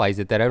even realize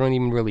it, that I don't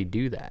even really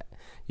do that.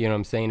 You know what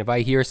I'm saying? If I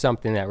hear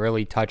something that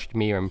really touched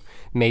me or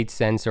made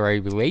sense or I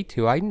relate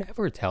to, I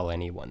never tell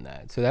anyone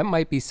that. So that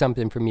might be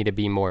something for me to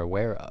be more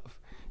aware of.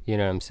 You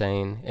know what I'm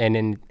saying? And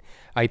then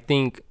I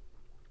think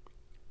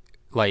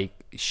like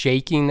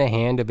shaking the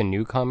hand of a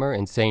newcomer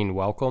and saying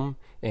welcome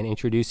and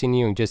introducing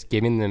you and just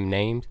giving them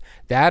names,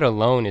 that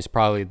alone is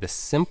probably the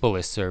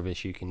simplest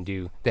service you can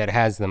do that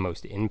has the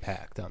most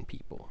impact on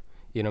people.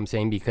 You know what I'm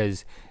saying?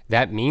 Because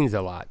that means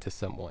a lot to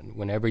someone.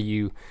 Whenever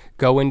you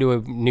go into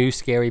a new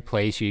scary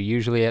place, you're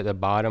usually at the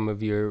bottom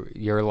of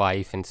your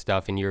life and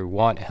stuff, and you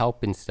want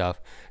help and stuff,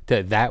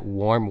 that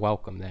warm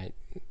welcome, that,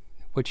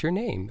 what's your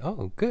name?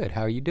 Oh, good.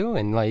 How are you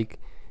doing? Like,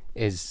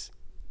 is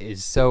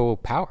so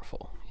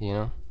powerful, you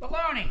know?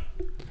 Baloney.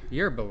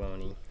 You're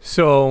baloney.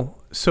 So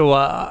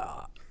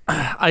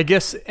I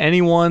guess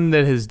anyone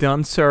that has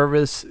done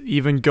service,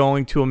 even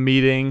going to a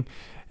meeting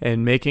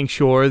and making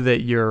sure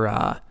that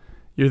you're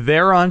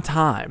there on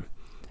time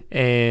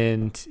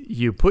and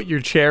you put your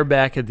chair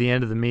back at the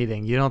end of the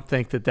meeting, you don't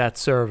think that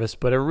that's service,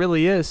 but it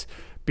really is,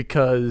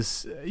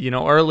 because, you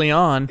know, early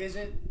on. Is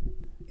it,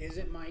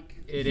 Mike?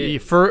 It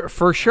is.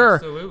 For sure.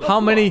 Absolutely.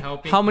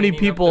 How many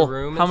people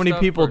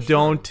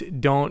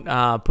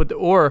don't put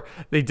or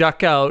they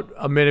duck out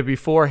a minute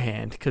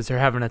beforehand because they're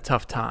having a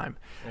tough time.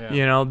 Yeah.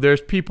 You know,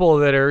 there's people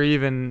that are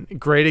even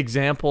great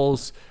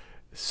examples.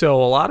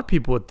 So a lot of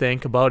people would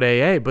think about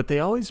AA, but they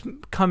always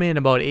come in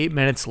about 8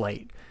 minutes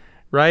late,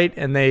 right?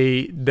 And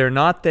they're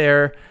not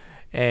there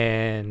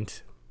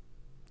and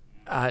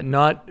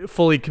not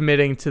fully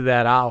committing to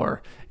that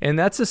hour. And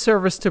that's a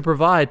service to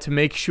provide to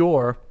make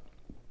sure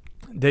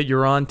that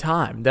you're on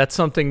time. That's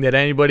something that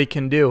anybody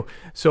can do.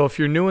 So if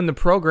you're new in the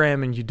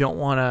program and you don't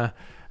want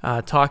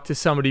to talk to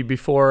somebody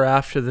before or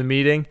after the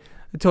meeting,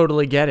 I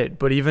totally get it.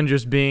 But even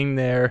just being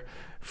there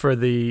for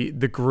the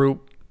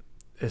group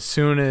as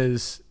soon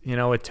as, you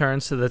know, it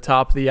turns to the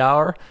top of the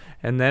hour,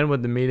 and then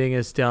when the meeting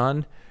is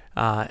done,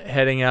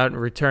 heading out and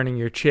returning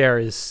your chair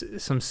is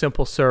some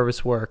simple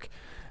service work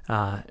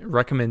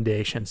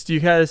recommendations. Do you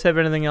guys have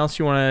anything else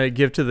you want to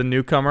give to the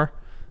newcomer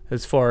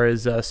as far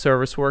as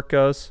service work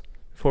goes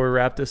before we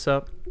wrap this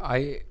up?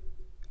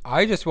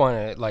 I just want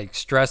to like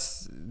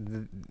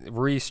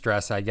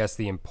re-stress, I guess,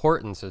 the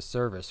importance of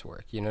service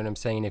work. You know what I'm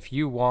saying? If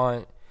you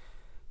want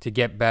to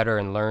get better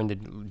and learn to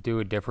do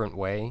a different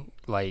way,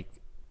 like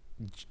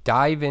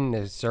dive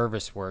into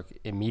service work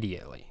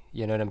immediately.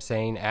 You know what I'm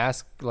saying?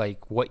 Ask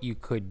like what you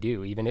could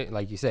do, even if,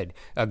 like you said,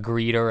 a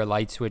greeter, a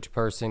light switch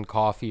person,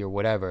 coffee or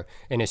whatever.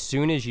 And as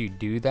soon as you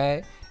do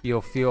that,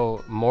 you'll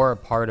feel more a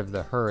part of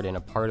the herd and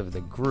a part of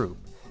the group.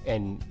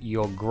 And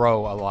you'll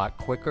grow a lot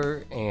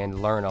quicker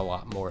and learn a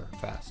lot more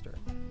faster.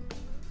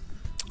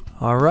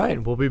 All right.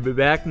 We'll be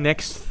back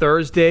next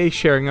Thursday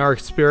sharing our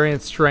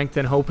experience, strength,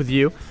 and hope with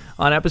you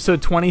on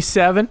episode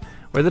 27.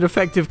 We're the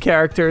defective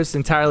characters,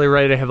 entirely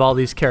ready to have all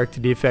these character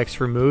defects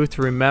removed.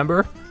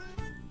 Remember,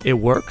 it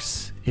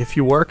works if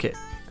you work it.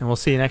 And we'll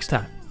see you next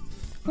time.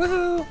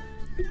 Woohoo!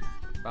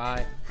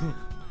 Bye.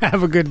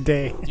 Have a good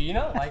day. Do you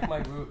not like my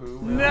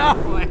woohoo?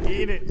 No, I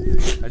hate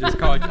it.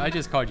 I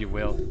just called you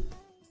Will.